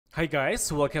Hi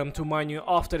guys, welcome to my new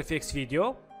After Effects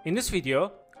video. In this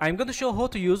video, I'm going to show how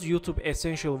to use YouTube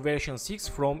Essential version 6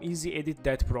 from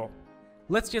EasyEdit Pro.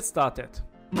 Let's get started.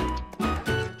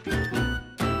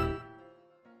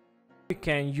 We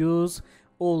can use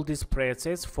all these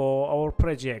presets for our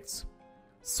projects.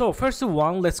 So first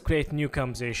one, let's create new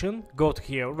conversation. Go to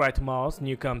here, right mouse,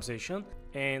 new conversation,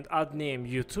 and add name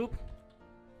YouTube.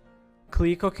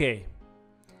 Click OK.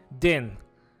 Then,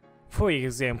 for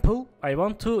example, I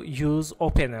want to use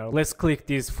opener. Let's click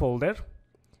this folder,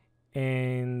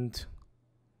 and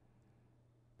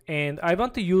I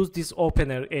want to use this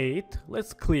opener 8.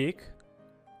 Let's click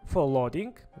for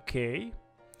loading. Okay,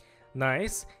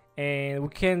 nice. And we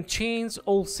can change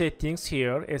all settings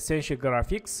here. Essential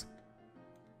graphics.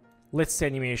 Let's say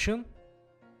animation.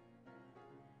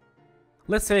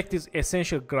 Let's select this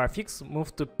essential graphics.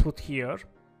 Move to put here.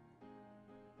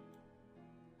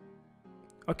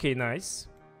 Okay, nice.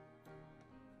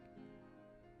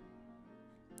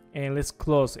 And let's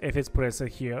close FX presser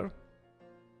here.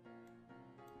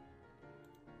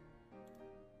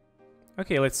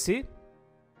 Okay, let's see.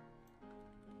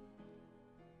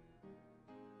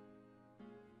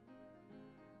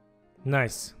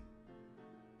 Nice.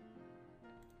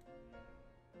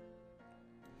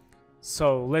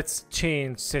 So let's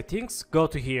change settings. Go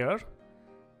to here,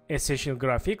 essential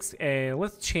graphics, and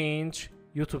let's change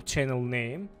YouTube channel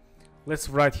name. Let's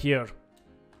write here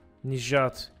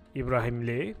Nijat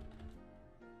Ibrahimli.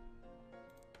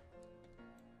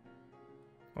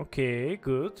 Okay,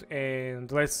 good. And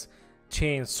let's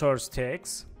change source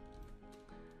text.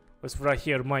 Let's write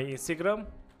here my Instagram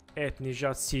at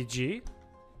NijatCG.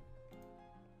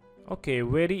 Okay,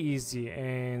 very easy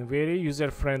and very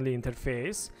user-friendly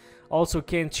interface. Also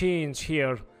can change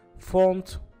here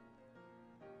font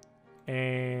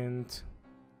and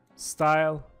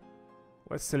style.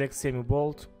 Let's select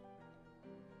semi-bold.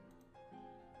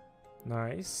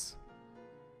 Nice.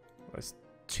 Let's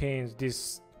change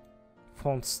this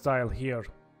font style here.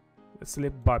 Let's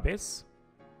select Babes.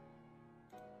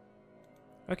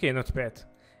 Okay, not bad.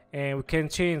 And we can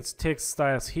change text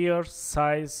styles here,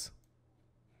 size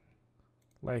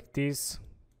like this,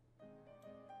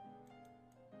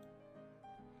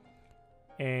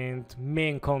 and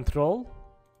main control.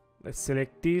 Let's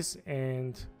select this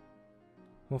and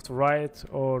move to right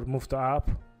or move to up.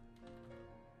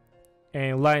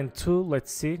 And line 2,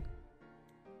 let's see.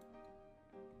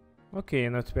 Okay,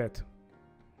 not bad.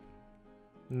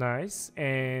 Nice.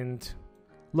 And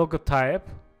logo type,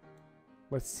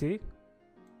 let's see.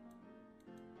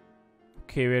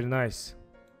 Okay, very nice.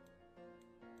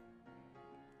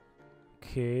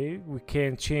 Okay, we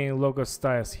can change logo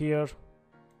styles here.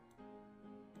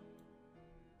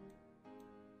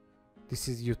 This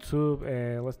is YouTube,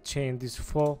 and let's change this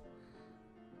 4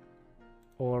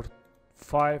 or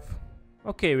 5.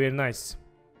 Okay, very nice.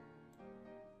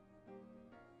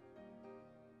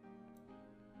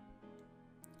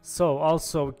 So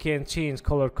also we can change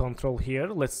color control here.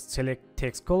 Let's select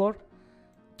text color,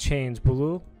 change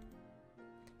blue,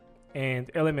 and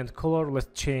element color, let's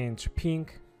change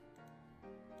pink,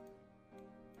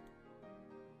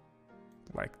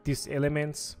 like these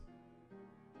elements.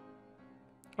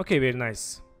 Okay, very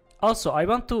nice. Also, I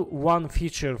want to one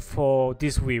feature for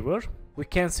this viewer. We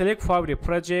can select favorite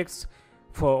projects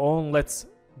for on. Let's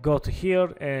go to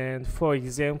here, and for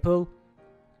example,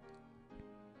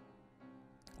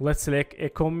 let's select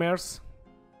e-commerce,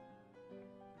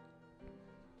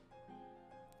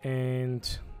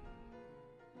 and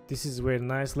this is very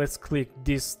nice. Let's click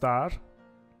this star.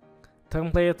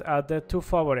 Template added to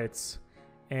favorites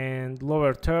and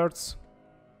lower thirds.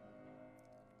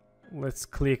 Let's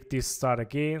click this star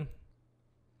again,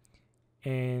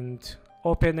 and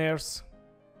openers.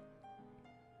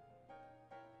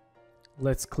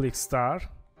 Let's click star,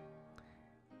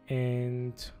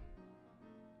 and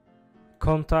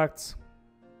contacts.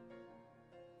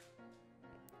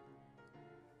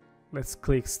 Let's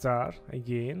click star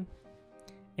again,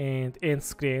 and end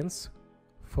screens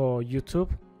for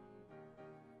YouTube.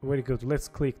 Very good. Let's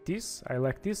click this. I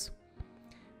like this.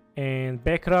 And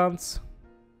backgrounds.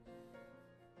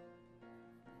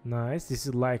 Nice. This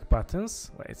is like buttons.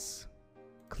 Let's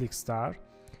click star.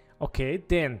 Okay,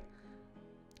 then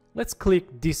let's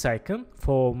click this icon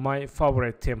for my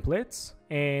favorite templates,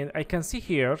 and I can see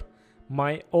here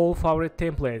my all favorite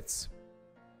templates.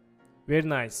 Very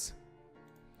nice.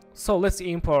 So let's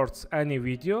import any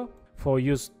video for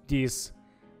use these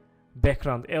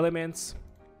background elements.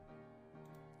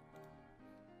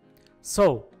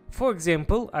 So for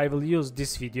example, I will use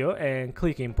this video and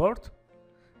click import.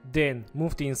 Then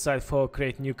move to inside for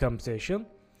create new conversation,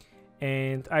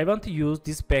 and I want to use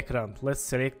this background. Let's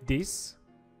select this.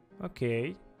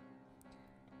 Okay,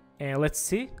 and let's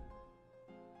see.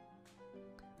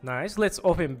 Nice. Let's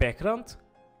open background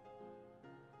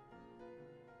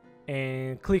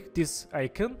and click this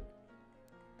icon.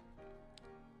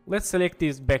 Let's select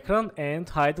this background and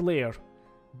hide the layer.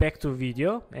 Back to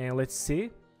video and let's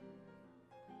see.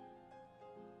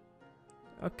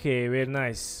 Okay, very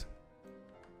nice.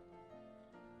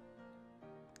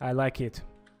 I like it.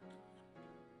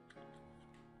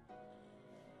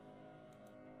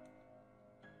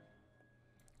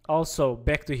 Also,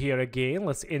 back to here again.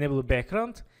 Let's enable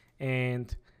background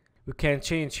and we can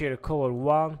change here color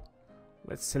 1.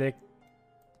 Let's select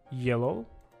yellow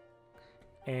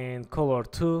and color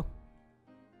 2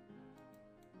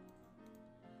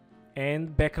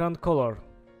 and background color.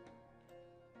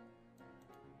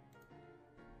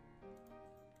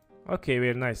 Okay,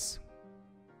 very nice.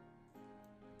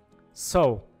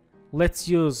 So let's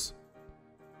use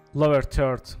lower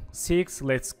third 6.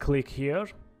 Let's click here.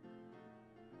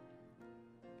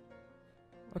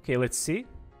 Okay, let's see.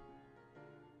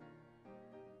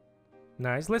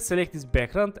 Nice. Let's select this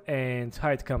background and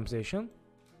hide composition.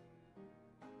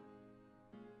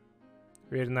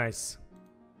 Very nice.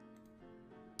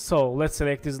 So let's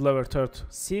select this lower third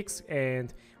 6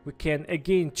 and we can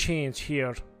again change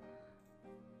here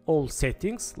all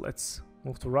settings. Let's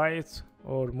move to right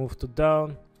or move to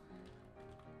down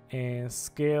and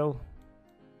scale.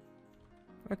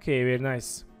 Okay, very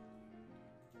nice.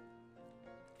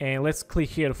 And let's click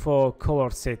here for color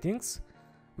settings.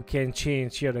 We can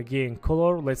change here again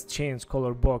color. Let's change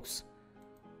color box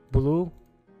blue.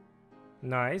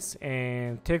 Nice.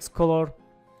 And text color,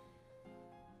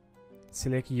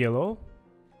 select yellow.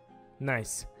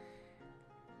 Nice.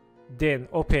 Then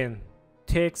open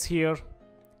text here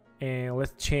and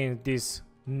let's change this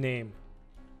name,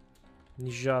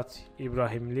 Nijat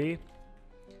Ibrahimli.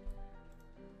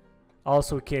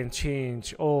 Also we can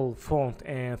change all font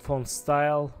and font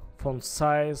style, font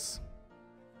size,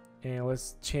 and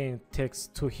let's change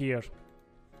text to here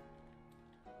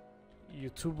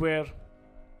YouTuber.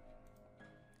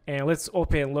 And let's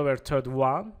open lower third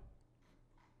 1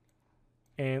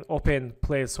 and open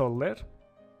placeholder.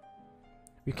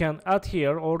 We can add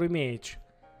here our image.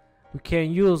 We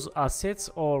can use assets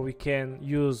or we can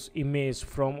use image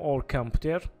from our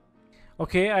computer.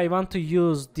 Okay, I want to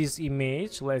use this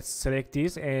image. Let's select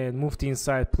this and move to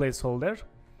inside placeholder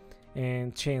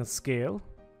and change scale.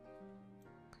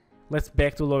 Let's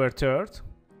back to lower third.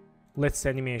 Let's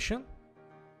animation.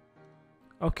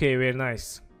 Okay, very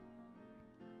nice.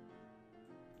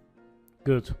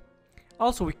 Good.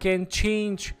 Also we can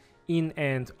change in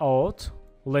and out.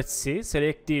 Let's see,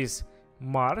 select this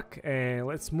mark and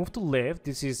let's move to left.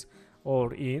 This is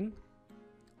our in.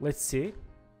 Let's see.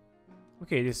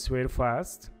 Okay, this is very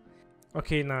fast.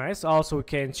 Okay, nice. Also we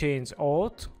can change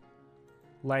out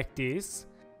like this.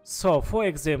 So for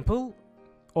example,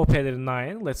 operator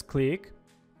 9, let's click.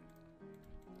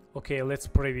 Okay, let's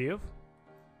preview.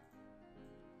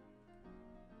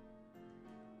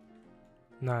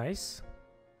 Nice.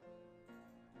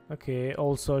 Okay,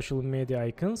 all social media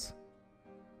icons.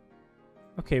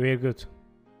 Okay, very good.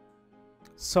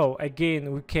 So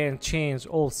again we can change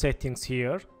all settings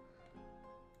here.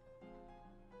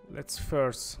 Let's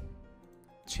first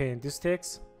change this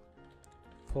text,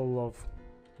 follow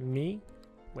me.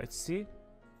 Let's see.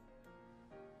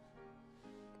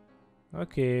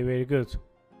 Okay, very good.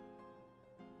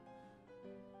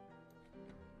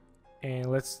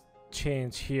 And let's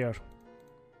change here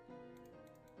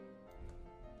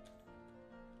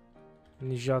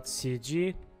Nijat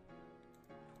CG,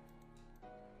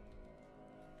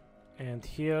 and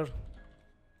here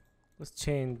let's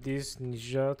change this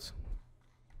Nijat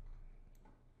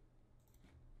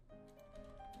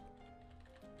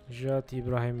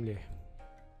Ibrahimli.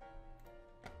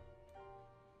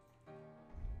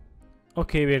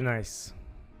 Okay, very nice.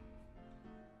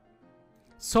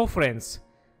 So friends,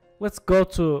 let's go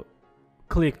to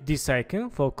click this icon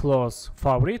for close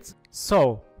favorites.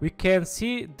 So we can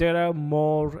see there are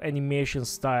more animation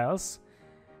styles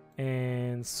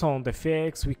and sound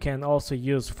effects. We can also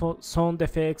use sound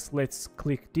effects. Let's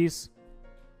click this.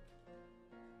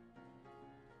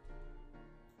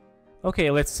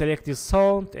 Okay, let's select this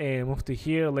sound and move to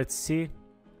here. Let's see.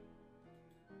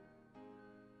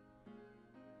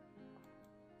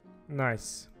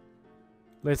 Nice.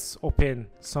 Let's open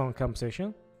sound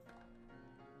composition.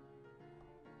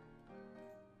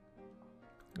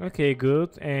 Okay,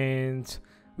 good. And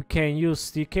we can use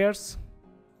stickers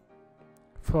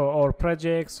for our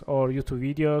projects or YouTube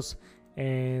videos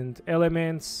and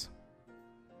elements.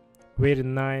 Very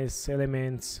nice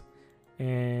elements.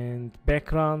 and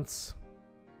backgrounds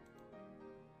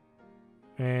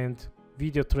and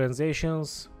video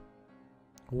transitions,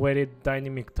 very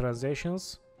dynamic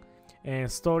transitions,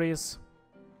 and stories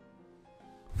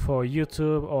for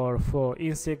YouTube or for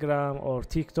Instagram or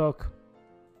TikTok,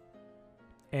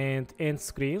 and end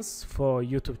screens for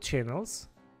YouTube channels.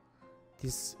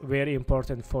 This is very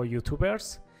important for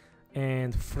YouTubers.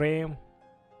 And frame,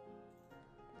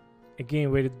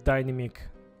 again very dynamic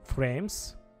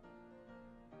frames,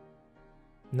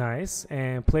 nice,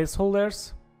 and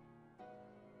placeholders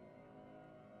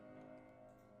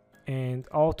and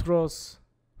outros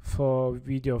for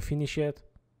video finish it,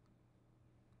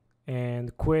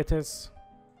 and quotes.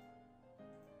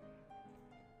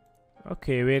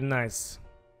 Okay, very nice.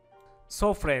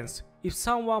 So friends, if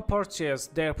someone purchases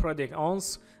their product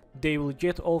once, they will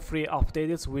get all free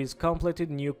updates with completed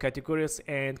new categories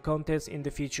and contents in the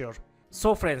future.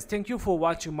 So friends, thank you for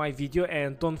watching my video,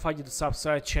 and don't forget to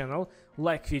subscribe channel,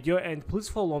 like video, and please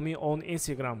follow me on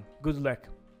Instagram. Good luck.